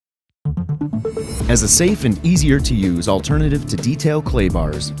As a safe and easier to use alternative to detail clay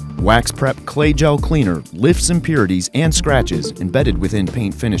bars, Wax Prep Clay Gel Cleaner lifts impurities and scratches embedded within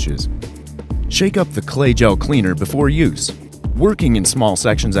paint finishes. Shake up the clay gel cleaner before use. Working in small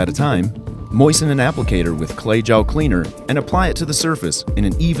sections at a time, moisten an applicator with clay gel cleaner and apply it to the surface in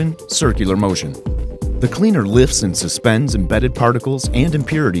an even, circular motion. The cleaner lifts and suspends embedded particles and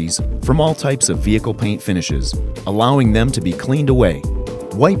impurities from all types of vehicle paint finishes, allowing them to be cleaned away.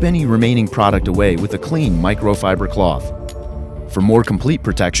 Wipe any remaining product away with a clean microfiber cloth. For more complete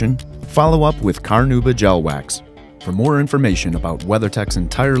protection, follow up with Carnauba Gel Wax. For more information about WeatherTech's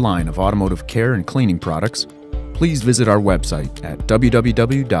entire line of automotive care and cleaning products, please visit our website at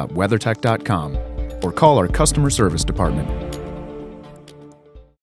www.weathertech.com or call our customer service department